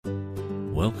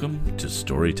Welcome to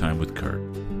Storytime with Kurt.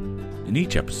 In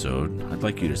each episode, I'd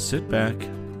like you to sit back,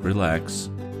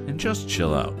 relax, and just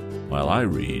chill out while I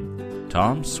read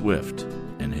Tom Swift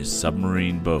and His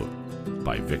Submarine Boat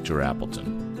by Victor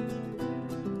Appleton.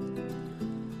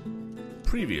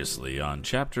 Previously on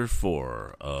Chapter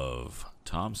 4 of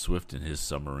Tom Swift and His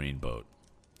Submarine Boat.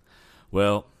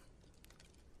 Well,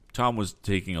 Tom was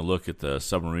taking a look at the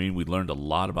submarine. We learned a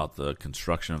lot about the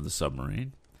construction of the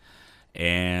submarine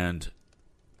and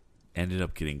ended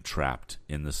up getting trapped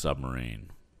in the submarine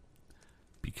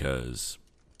because,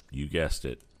 you guessed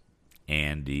it,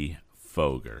 Andy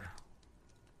Foger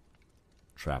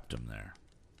trapped him there.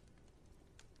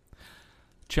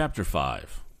 Chapter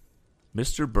 5.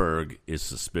 Mr. Berg is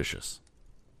suspicious.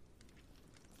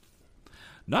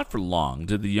 Not for long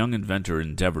did the young inventor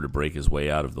endeavor to break his way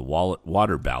out of the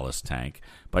water ballast tank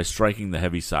by striking the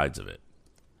heavy sides of it.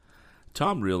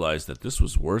 Tom realized that this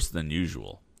was worse than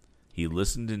usual. He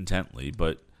listened intently,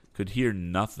 but could hear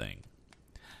nothing.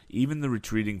 Even the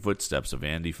retreating footsteps of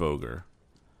Andy Foger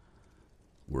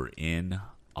were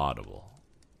inaudible.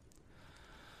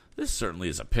 "This certainly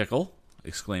is a pickle,"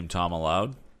 exclaimed Tom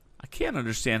aloud. "I can't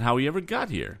understand how he ever got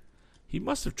here. He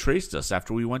must have traced us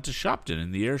after we went to Shopton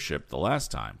in the airship the last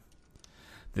time.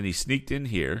 Then he sneaked in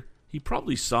here. He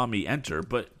probably saw me enter,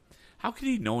 but how could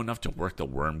he know enough to work the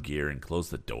worm gear and close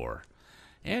the door?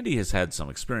 Andy has had some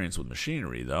experience with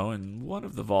machinery, though, and one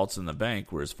of the vaults in the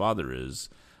bank where his father is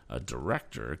a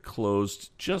director closed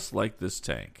just like this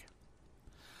tank.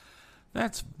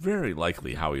 That's very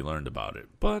likely how he learned about it,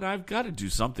 but I've got to do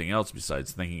something else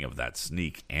besides thinking of that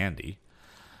sneak Andy.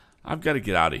 I've got to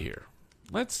get out of here.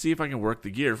 Let's see if I can work the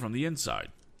gear from the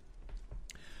inside."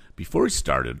 Before he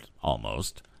started,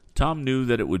 almost, Tom knew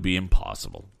that it would be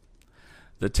impossible.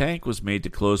 The tank was made to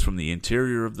close from the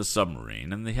interior of the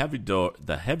submarine, and the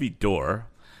heavy door,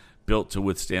 built to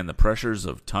withstand the pressures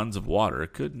of tons of water,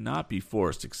 could not be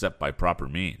forced except by proper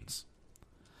means.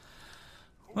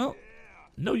 "Well,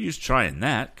 no use trying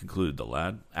that," concluded the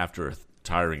lad, after a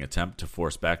tiring attempt to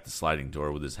force back the sliding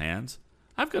door with his hands.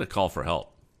 "I've got to call for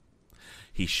help."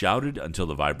 He shouted until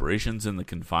the vibrations in the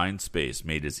confined space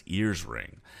made his ears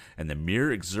ring, and the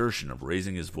mere exertion of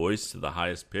raising his voice to the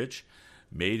highest pitch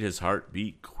made his heart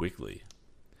beat quickly.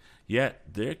 Yet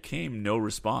there came no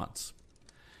response.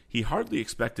 He hardly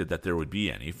expected that there would be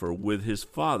any, for with his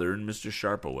father and Mr.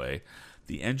 Sharp away,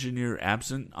 the engineer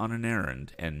absent on an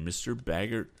errand, and Mrs.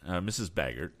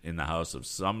 Baggert in the house of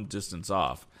some distance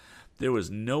off, there was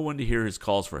no one to hear his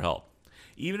calls for help,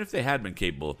 even if they had been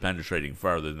capable of penetrating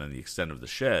farther than the extent of the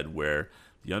shed where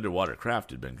the underwater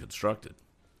craft had been constructed.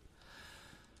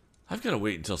 "I've got to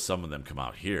wait until some of them come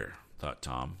out here," thought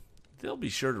Tom. "They'll be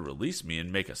sure to release me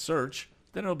and make a search.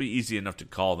 Then it'll be easy enough to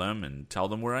call them and tell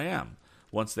them where I am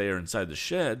once they are inside the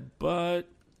shed." But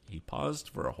he paused,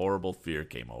 for a horrible fear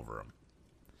came over him.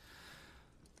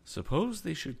 Suppose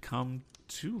they should come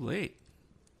too late.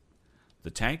 The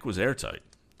tank was airtight.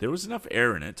 There was enough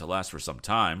air in it to last for some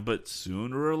time, but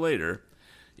sooner or later,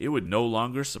 it would no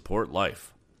longer support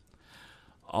life.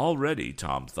 Already,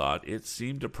 Tom thought, it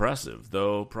seemed oppressive,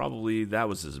 though probably that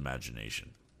was his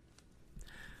imagination.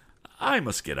 "I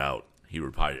must get out," he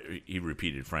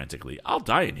repeated frantically. "I'll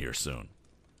die in here soon."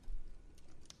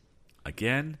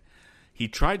 Again, he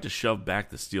tried to shove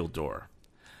back the steel door.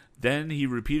 Then he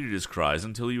repeated his cries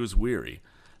until he was weary.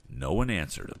 No one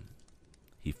answered him.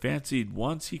 He fancied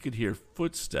once he could hear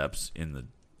footsteps in the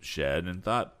shed and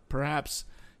thought perhaps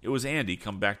it was Andy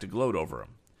come back to gloat over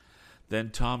him.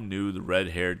 Then Tom knew the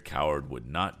red-haired coward would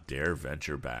not dare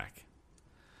venture back.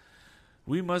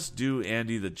 We must do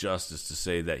Andy the justice to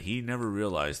say that he never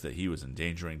realized that he was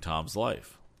endangering Tom's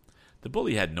life. The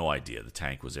bully had no idea the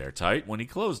tank was airtight when he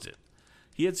closed it.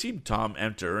 He had seen Tom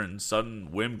enter, and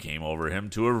sudden whim came over him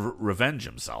to revenge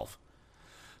himself.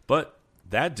 But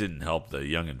that didn't help the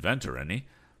young inventor any.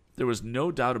 There was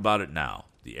no doubt about it now.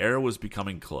 The air was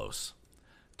becoming close.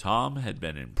 Tom had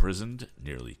been imprisoned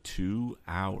nearly 2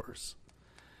 hours.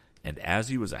 And as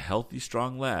he was a healthy,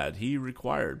 strong lad, he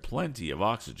required plenty of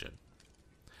oxygen.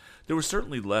 There was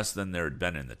certainly less than there had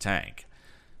been in the tank.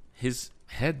 His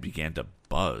head began to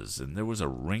buzz, and there was a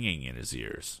ringing in his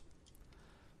ears.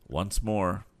 Once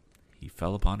more, he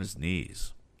fell upon his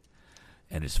knees,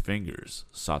 and his fingers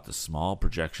sought the small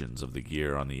projections of the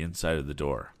gear on the inside of the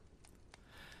door.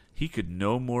 He could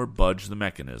no more budge the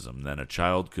mechanism than a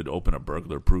child could open a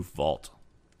burglar-proof vault.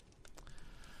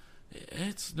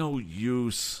 "It's no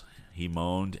use," he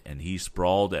moaned, and he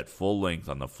sprawled at full length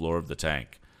on the floor of the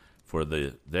tank, for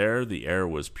there the air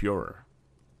was purer.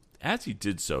 As he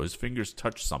did so, his fingers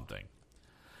touched something.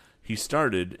 He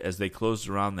started as they closed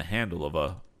around the handle of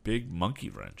a big monkey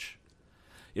wrench.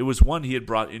 It was one he had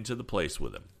brought into the place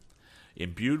with him.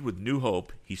 Imbued with new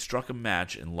hope, he struck a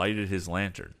match and lighted his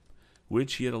lantern,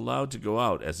 which he had allowed to go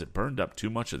out as it burned up too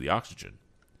much of the oxygen.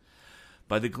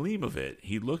 By the gleam of it,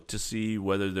 he looked to see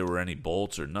whether there were any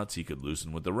bolts or nuts he could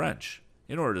loosen with the wrench,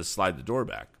 in order to slide the door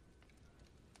back.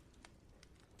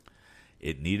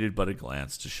 It needed but a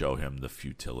glance to show him the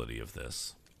futility of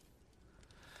this.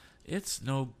 "It's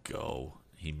no go,"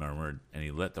 he murmured, and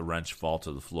he let the wrench fall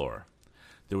to the floor.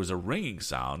 There was a ringing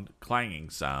sound, clanging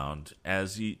sound.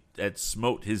 As it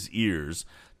smote his ears,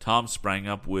 Tom sprang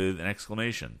up with an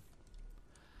exclamation.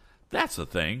 "That's the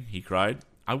thing," he cried.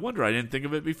 "I wonder I didn't think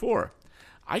of it before.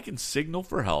 I can signal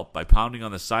for help by pounding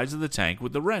on the sides of the tank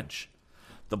with the wrench.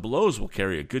 The blows will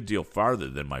carry a good deal farther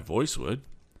than my voice would.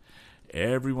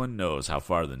 Everyone knows how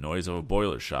far the noise of a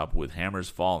boiler shop with hammers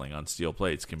falling on steel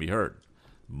plates can be heard.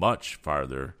 Much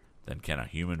farther than can a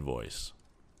human voice."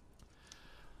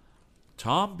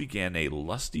 Tom began a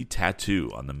lusty tattoo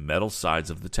on the metal sides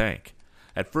of the tank.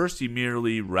 At first he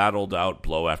merely rattled out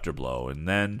blow after blow, and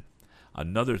then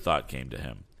another thought came to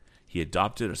him. He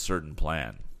adopted a certain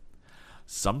plan.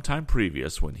 Some time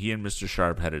previous, when he and Mr.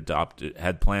 Sharp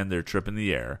had planned their trip in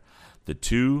the air, the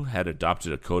two had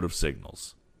adopted a code of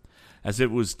signals. As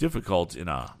it was difficult in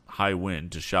a high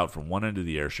wind to shout from one end of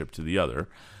the airship to the other,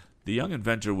 the young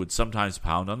inventor would sometimes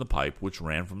pound on the pipe which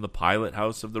ran from the pilot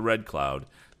house of the Red Cloud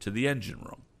to the engine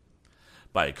room.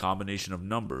 By a combination of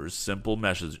numbers, simple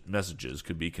messages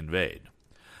could be conveyed.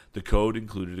 The code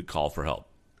included a call for help.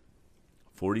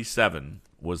 47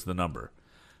 was the number,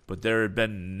 but there had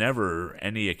been never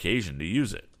any occasion to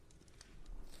use it.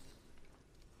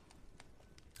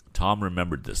 Tom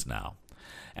remembered this now.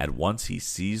 At once he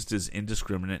ceased his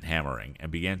indiscriminate hammering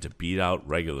and began to beat out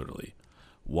regularly.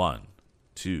 1,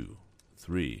 2,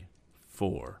 3,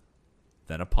 4,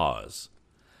 then a pause,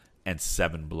 and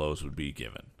 7 blows would be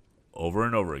given. Over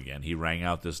and over again he rang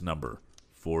out this number,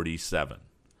 47,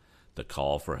 the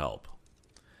call for help.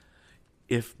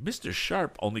 "If Mr.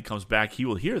 Sharp only comes back, he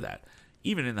will hear that,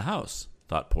 even in the house,"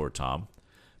 thought poor Tom.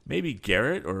 "Maybe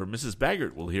Garrett or Mrs.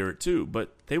 Baggert will hear it too,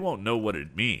 but they won't know what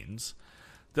it means.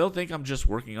 They'll think I'm just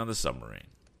working on the submarine."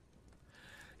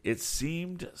 It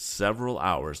seemed several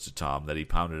hours to Tom that he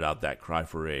pounded out that cry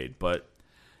for aid, but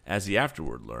as he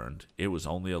afterward learned, it was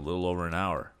only a little over an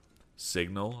hour.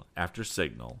 Signal after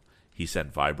signal he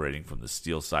sent vibrating from the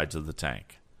steel sides of the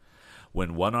tank.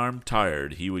 When one arm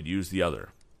tired, he would use the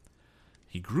other.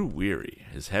 He grew weary.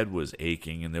 His head was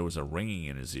aching, and there was a ringing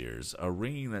in his ears, a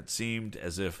ringing that seemed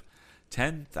as if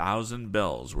 10,000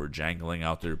 bells were jangling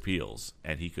out their peals,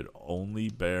 and he could only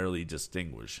barely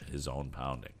distinguish his own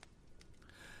pounding.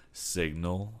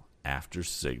 Signal after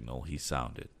signal he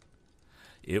sounded.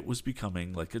 It was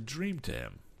becoming like a dream to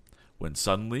him, when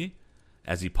suddenly,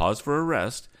 as he paused for a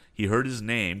rest, he heard his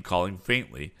name calling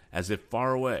faintly, as if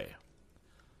far away.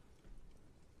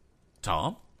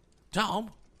 "Tom?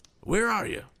 Tom? Where are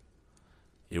you?"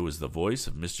 It was the voice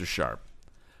of Mr. Sharp.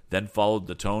 Then followed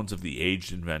the tones of the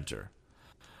aged inventor.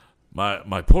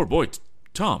 My poor boy,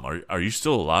 Tom, are you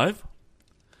still alive?"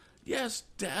 "Yes,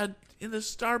 Dad, in the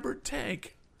starboard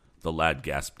tank," the lad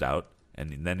gasped out,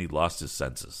 and then he lost his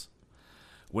senses.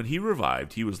 When he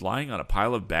revived, he was lying on a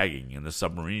pile of bagging in the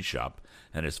submarine shop,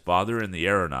 and his father and the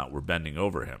aeronaut were bending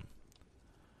over him.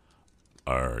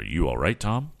 "Are you all right,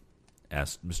 Tom?"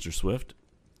 asked Mr. Swift.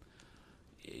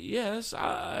 "Yes,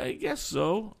 I guess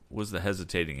so," was the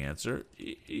hesitating answer.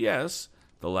 "Yes,"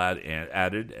 the lad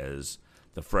added as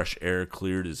the fresh air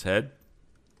cleared his head.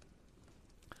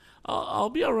 I'll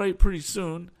be all right pretty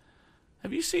soon.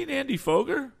 Have you seen Andy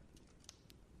Foger?"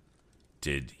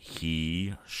 "Did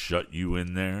he shut you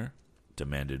in there?"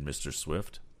 demanded Mr.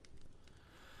 Swift.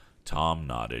 Tom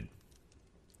nodded.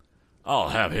 "I'll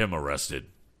have him arrested,"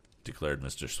 declared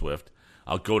Mr. Swift.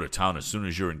 "I'll go to town as soon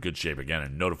as you're in good shape again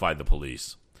and notify the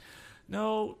police."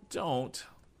 "No, don't,"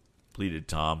 pleaded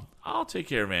Tom. "I'll take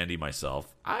care of Andy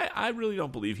myself. I really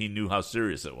don't believe he knew how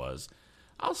serious it was.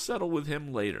 I'll settle with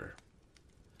him later."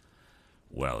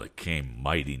 "Well, it came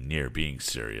mighty near being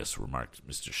serious," remarked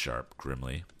Mr. Sharp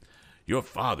grimly. "Your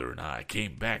father and I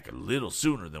came back a little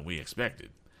sooner than we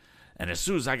expected, and as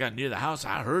soon as I got near the house,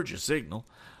 I heard your signal.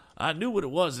 I knew what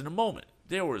it was in a moment.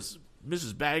 There was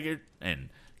Mrs. Baggert and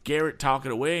Garrett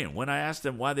talking away, and when I asked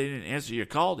them why they didn't answer your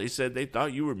call, they said they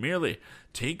thought you were merely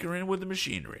tinkering with the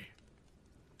machinery.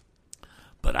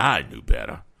 But I knew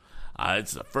better.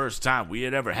 It's the first time we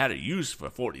had ever had a use for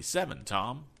 47,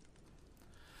 Tom."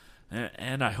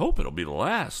 And I hope it'll be the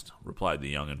last," replied the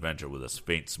young inventor with a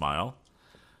faint smile.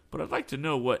 "But I'd like to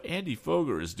know what Andy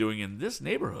Foger is doing in this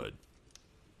neighborhood."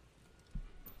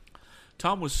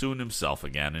 Tom was soon himself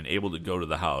again and able to go to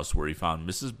the house, where he found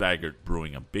Mrs. Baggert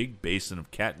brewing a big basin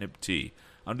of catnip tea,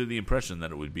 under the impression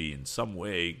that it would be in some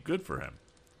way good for him.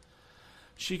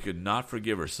 She could not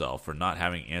forgive herself for not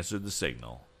having answered the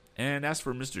signal, and as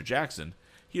for Mr. Jackson,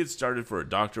 he had started for a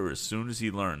doctor as soon as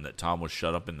he learned that Tom was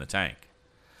shut up in the tank.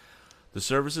 The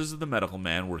services of the medical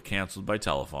man were canceled by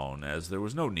telephone, as there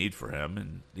was no need for him,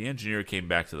 and the engineer came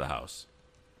back to the house.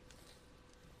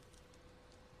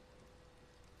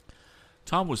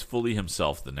 Tom was fully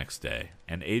himself the next day,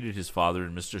 and aided his father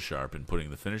and Mr. Sharp in putting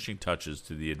the finishing touches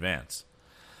to the Advance.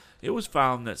 It was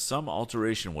found that some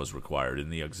alteration was required in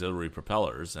the auxiliary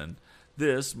propellers, and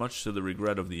this, much to the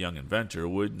regret of the young inventor,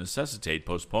 would necessitate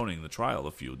postponing the trial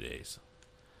a few days.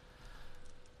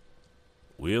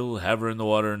 "We'll have her in the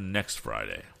water next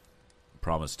Friday,"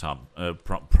 promised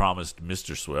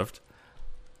Mr. Swift.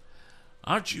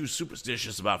 "Aren't you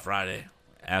superstitious about Friday?"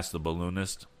 asked the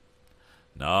balloonist.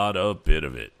 "Not a bit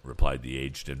of it," replied the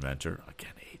aged inventor.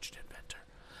 Again, aged inventor.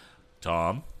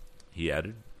 "Tom," he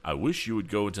added, "I wish you would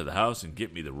go into the house and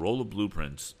get me the roll of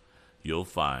blueprints you'll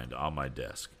find on my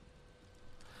desk."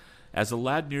 As the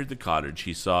lad neared the cottage,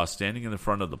 he saw, standing in the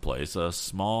front of the place, a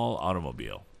small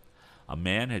automobile. A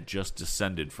man had just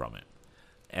descended from it,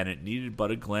 and it needed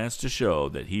but a glance to show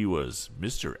that he was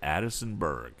Mr. Addison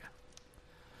Berg.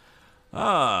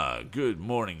 "Ah, good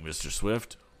morning, Mr.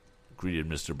 Swift," greeted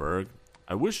Mr. Berg.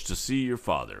 "I wish to see your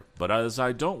father, but as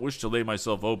I don't wish to lay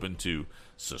myself open to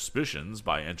suspicions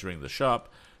by entering the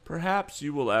shop, perhaps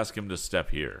you will ask him to step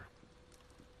here."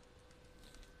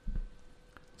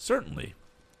 "Certainly,"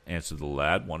 answered the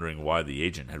lad, wondering why the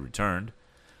agent had returned.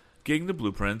 Getting the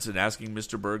blueprints and asking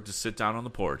Mr. Berg to sit down on the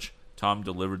porch, Tom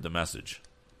delivered the message.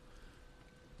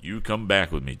 "You come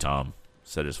back with me, Tom,"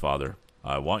 said his father.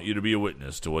 "I want you to be a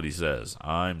witness to what he says.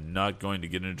 I'm not going to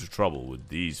get into trouble with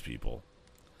these people."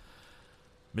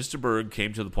 Mr. Berg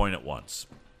came to the point at once.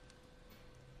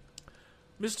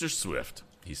 "Mr. Swift,"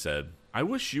 he said, "I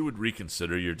wish you would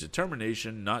reconsider your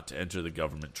determination not to enter the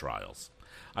government trials.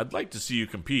 I'd like to see you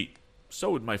compete.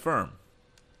 So would my firm."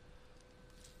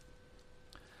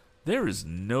 "There is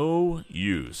no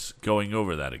use going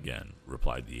over that again,"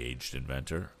 replied the aged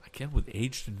inventor. Again with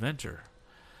aged inventor.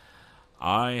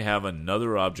 "I have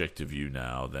another object of view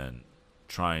now than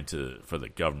trying for the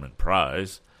government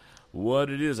prize. What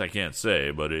it is I can't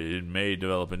say, but it may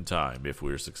develop in time if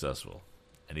we are successful."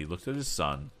 And he looked at his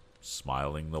son,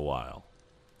 smiling the while.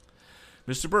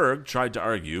 Mr. Berg tried to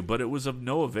argue, but it was of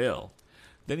no avail.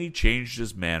 Then he changed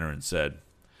his manner and said,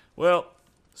 "Well,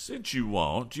 since you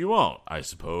won't, I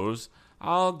suppose.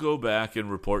 I'll go back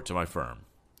and report to my firm.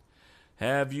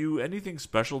 Have you anything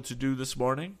special to do this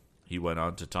morning?" he went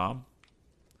on to Tom.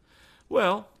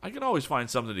 "Well, I can always find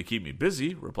something to keep me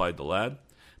busy," replied the lad.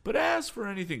 "But as for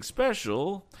anything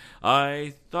special,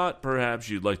 I thought perhaps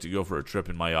you'd like to go for a trip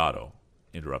in my auto,"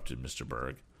 interrupted Mr.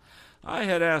 Berg. "I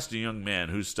had asked a young man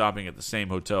who's stopping at the same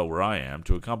hotel where I am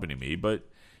to accompany me, but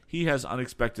he has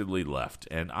unexpectedly left,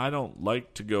 and I don't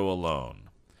like to go alone.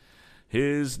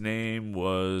 His name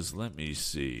was, let me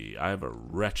see, I have a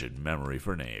wretched memory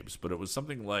for names, but it was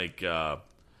something like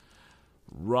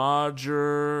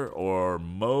Roger or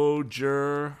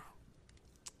Moger."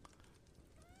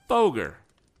 "Foger,"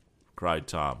 cried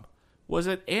Tom. "Was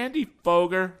it Andy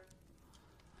Foger?"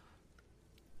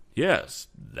 "Yes,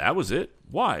 that was it.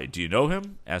 Why, do you know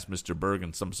him?" asked Mr. Berg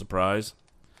in some surprise.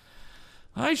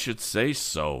 "I should say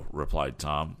so," replied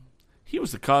Tom. "He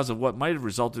was the cause of what might have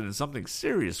resulted in something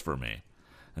serious for me."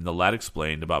 And the lad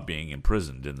explained about being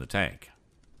imprisoned in the tank.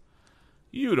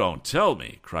 "You don't tell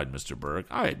me," cried Mr. Berg.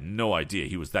 "I had no idea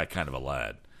he was that kind of a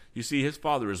lad. You see, his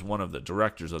father is one of the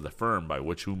directors of the firm by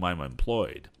whom I'm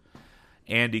employed.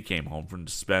 Andy came home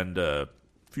to spend a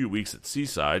few weeks at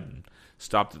Seaside and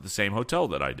stopped at the same hotel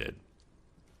that I did.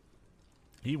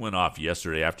 He went off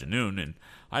yesterday afternoon, and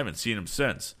I haven't seen him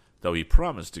since, though he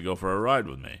promised to go for a ride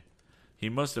with me. He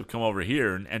must have come over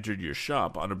here and entered your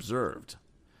shop unobserved.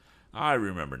 I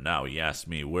remember now he asked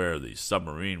me where the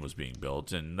submarine was being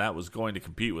built, and that was going to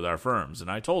compete with our firms,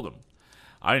 and I told him.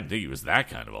 I didn't think he was that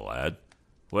kind of a lad.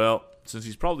 Well, since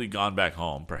he's probably gone back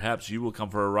home, perhaps you will come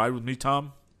for a ride with me,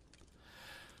 Tom?"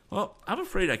 "Well, I'm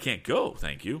afraid I can't go,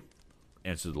 thank you,"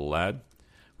 answered the lad.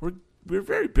 We're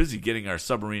very busy getting our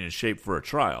submarine in shape for a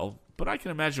trial, but I can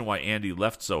imagine why Andy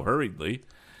left so hurriedly.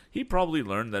 He probably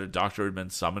learned that a doctor had been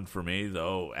summoned for me,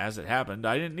 though, as it happened,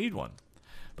 I didn't need one.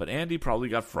 But Andy probably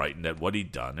got frightened at what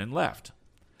he'd done and left.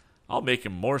 I'll make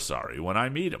him more sorry when I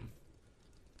meet him."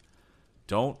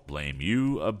 "Don't blame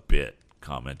you a bit,"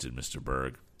 commented Mr.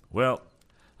 Berg. "Well,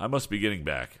 I must be getting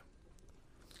back."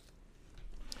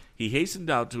 He hastened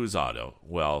out to his auto,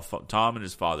 while Tom and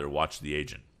his father watched the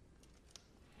agent.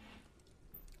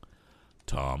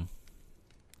 Tom,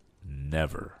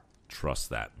 never trust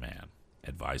that man,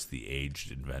 advised the aged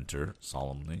inventor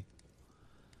solemnly.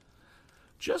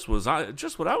 Just what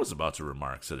I was about to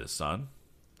remark, said his son.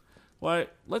 Why,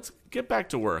 let's get back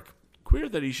to work. Queer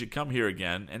that he should come here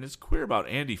again, and it's queer about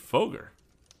Andy Foger.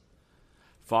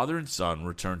 Father and son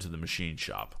returned to the machine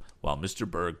shop, while Mr.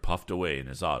 Berg puffed away in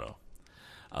his auto.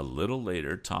 A little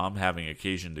later, Tom, having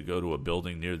occasion to go to a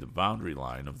building near the boundary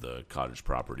line of the cottage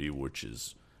property, which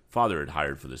his father had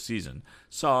hired for the season,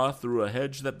 saw, through a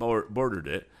hedge that bordered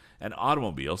it, an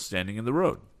automobile standing in the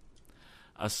road.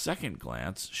 A second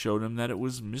glance showed him that it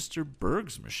was Mr.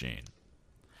 Berg's machine.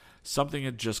 Something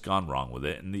had just gone wrong with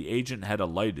it, and the agent had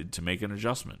alighted to make an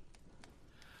adjustment.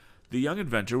 The young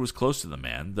inventor was close to the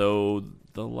man, though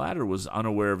the latter was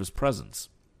unaware of his presence.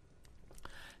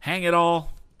 "Hang it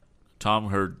all," Tom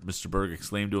heard Mr. Berg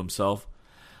exclaim to himself.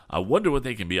 "I wonder what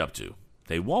they can be up to.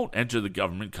 They won't enter the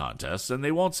government contests, and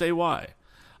they won't say why.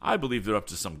 I believe they're up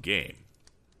to some game.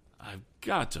 I've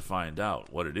got to find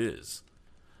out what it is.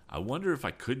 I wonder if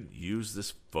I couldn't use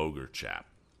this Foger chap.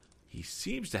 He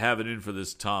seems to have it in for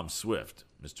this Tom Swift,"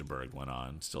 Mr. Berg went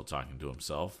on, still talking to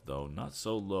himself, though not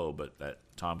so low but that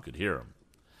Tom could hear him.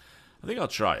 "I think I'll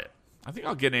try it. I think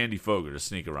I'll get Andy Foger to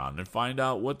sneak around and find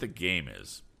out what the game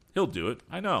is. He'll do it,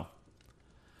 I know."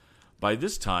 By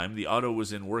this time, the auto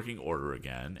was in working order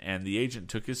again, and the agent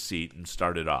took his seat and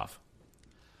started off.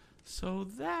 "So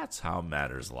that's how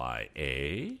matters lie,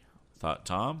 eh?" thought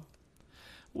Tom.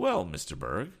 "Well, Mr.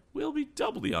 Berg, we'll be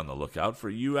doubly on the lookout for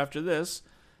you after this.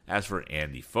 As for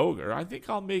Andy Foger, I think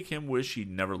I'll make him wish he'd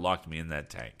never locked me in that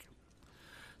tank.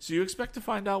 So you expect to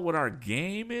find out what our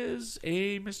game is,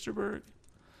 eh, Mr. Berg?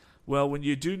 Well, when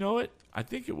you do know it, I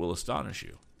think it will astonish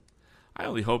you. I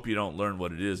only hope you don't learn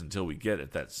what it is until we get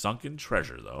at that sunken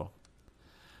treasure, though."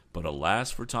 But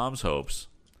alas for Tom's hopes,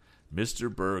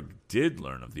 Mr. Berg did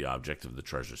learn of the object of the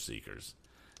treasure seekers,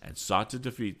 and sought to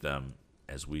defeat them,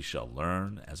 as we shall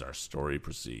learn as our story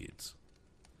proceeds.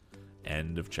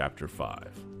 End of Chapter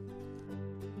 5.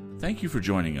 Thank you for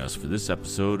joining us for this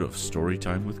episode of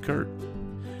Storytime with Kurt.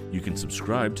 You can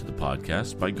subscribe to the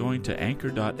podcast by going to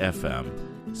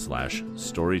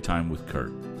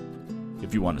anchor.fm/storytimewithkurt.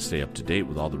 If you want to stay up to date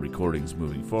with all the recordings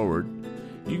moving forward,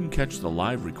 you can catch the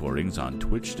live recordings on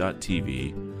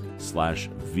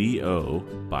twitch.tv/VO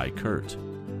by Kurt,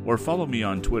 or follow me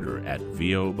on Twitter at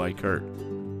VO by Kurt.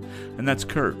 And that's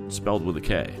Kurt, spelled with a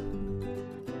K.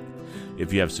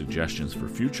 If you have suggestions for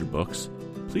future books,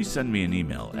 please send me an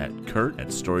email at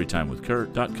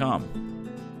kurt@storytimewithkurt.com.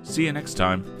 See you next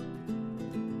time.